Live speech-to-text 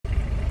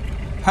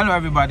Hello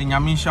everybody,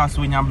 Nyamisha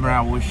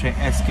Swinyambra will share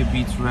SK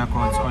Beats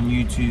Records on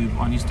YouTube,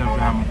 on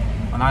Instagram,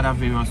 on other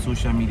various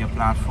social media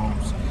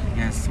platforms.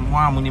 Yes,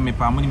 behind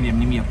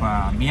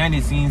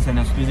the scenes and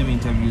exclusive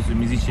interviews with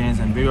musicians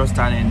and various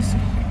talents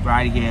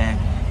right here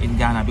in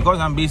Ghana. Because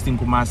I'm based in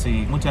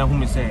Kumasi, most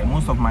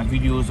of my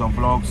videos or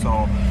vlogs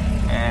or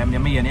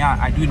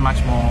I do it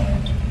much more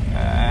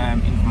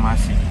in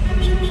Kumasi.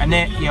 And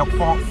then here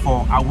for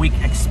a week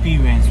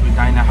experience with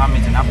Dinah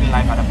Hamilton happening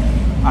live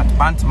at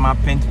Bantama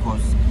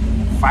Pentecost,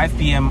 5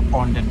 p.m.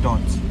 on the dot.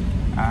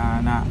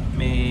 And I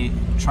may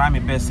try my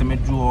best to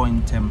draw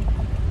in them.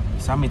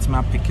 Some it's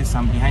my pick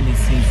some behind the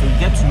scenes, so you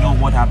get to know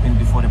what happened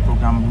before the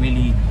program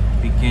really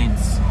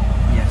begins.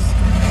 Yes.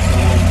 So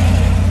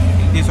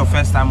if this is your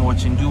first time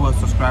watching, do well,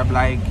 subscribe,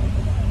 like,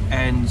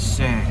 and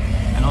share.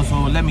 And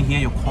also let me hear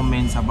your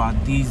comments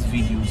about these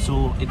videos,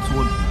 so it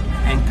would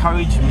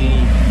encourage me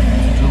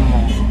to do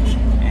more.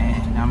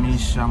 And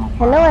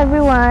hello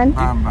everyone.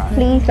 Bye-bye.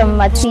 Please, I'm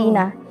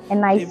Martina,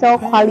 and I sell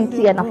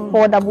quality and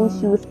affordable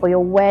shoes for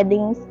your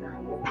weddings,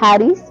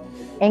 parties,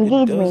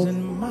 engagements.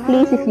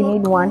 Please, if you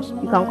need one,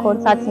 you can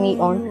contact me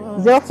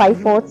on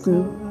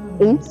 0542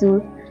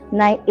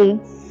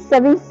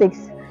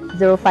 829876,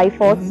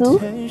 0542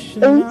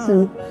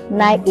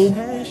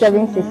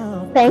 829876.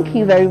 Thank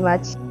you very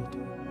much.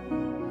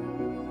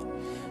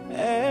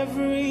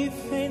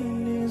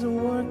 Everything is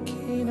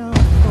working out.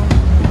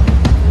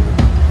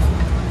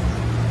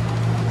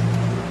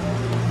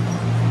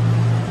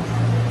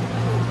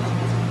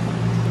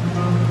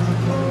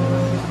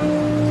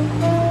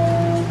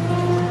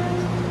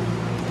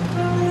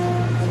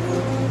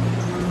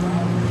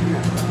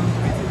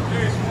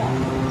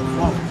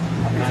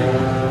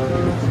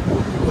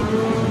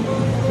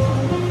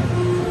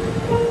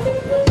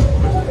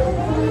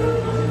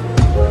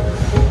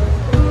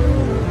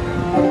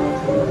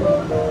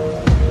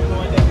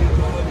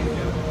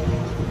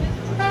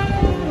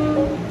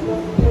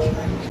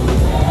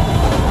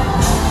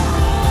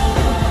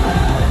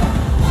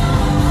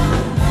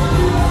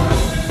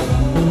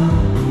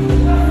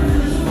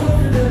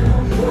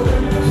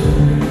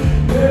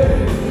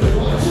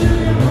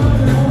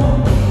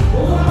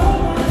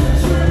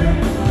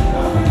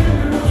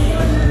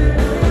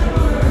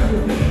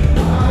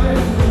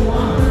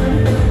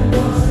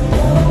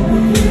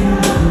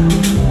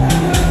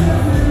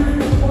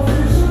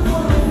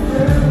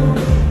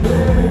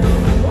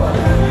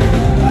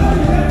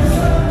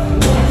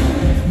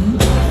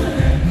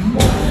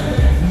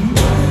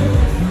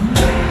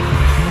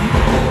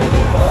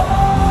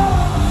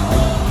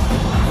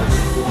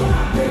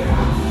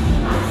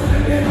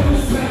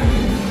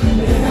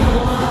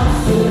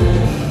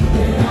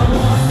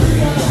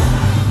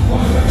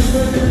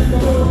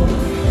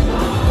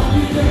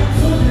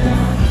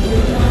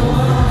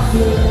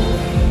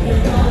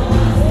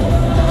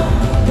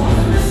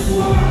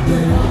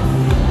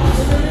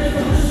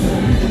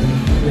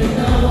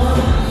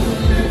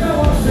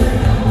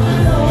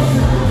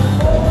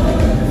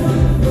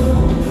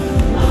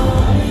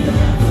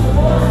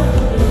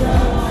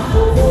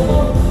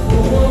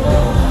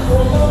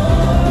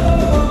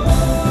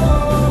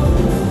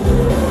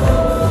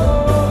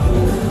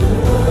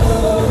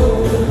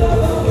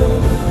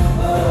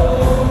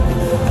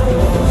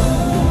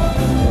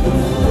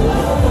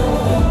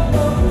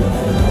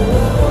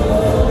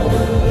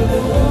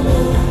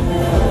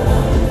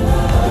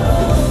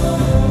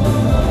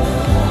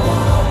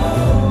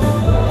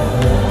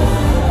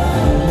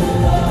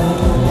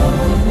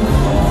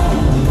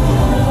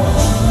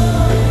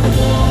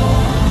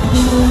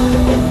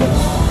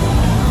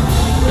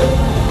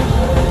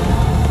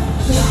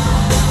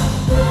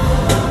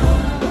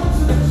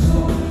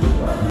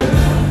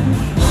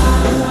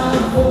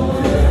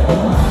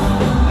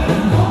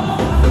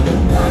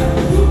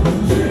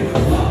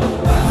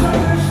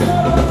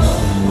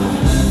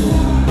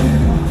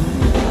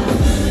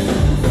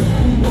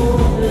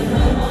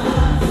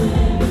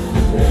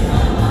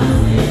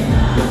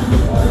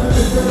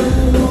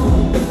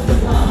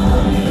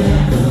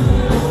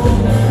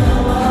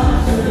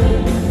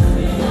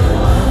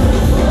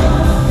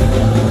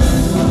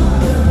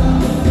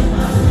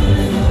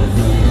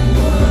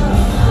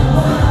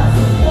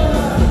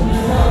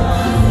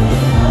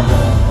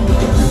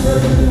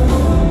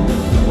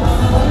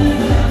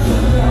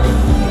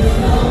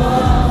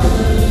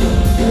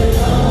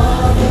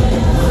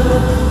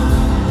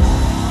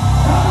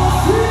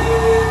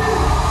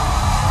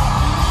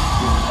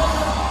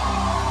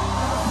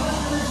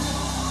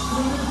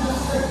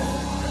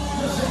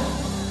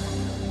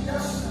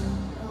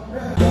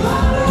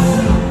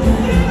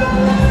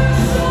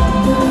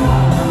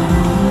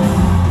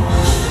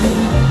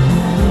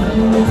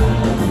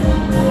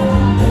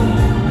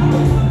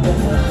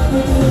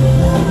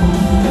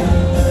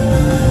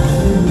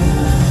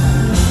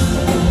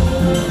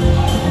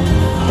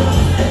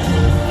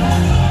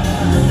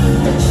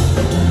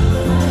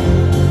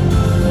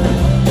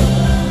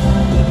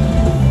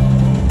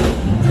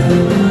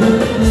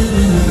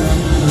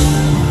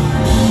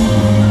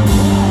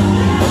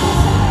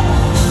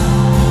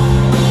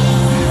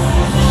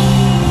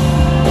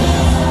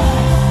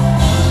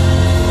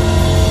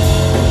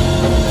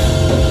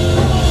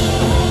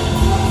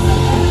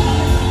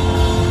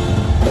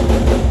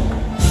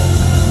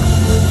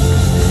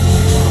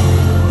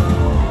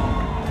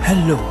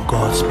 Hello,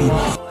 God's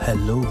people.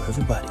 Hello,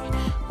 everybody.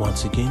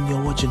 Once again,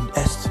 you're watching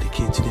S to the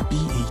K to the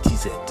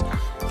B-A-T-Z,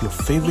 your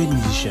favorite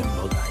musician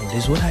blogger, and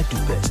this is what I do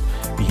best.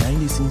 Behind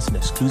the scenes and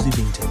exclusive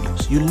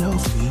interviews. You love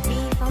me,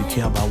 you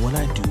care about what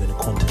I do and the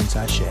contents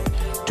I share.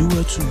 Do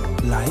it to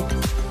like,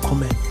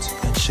 comment,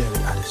 and share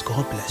it. Alice.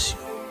 God bless you.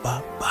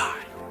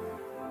 Bye-bye.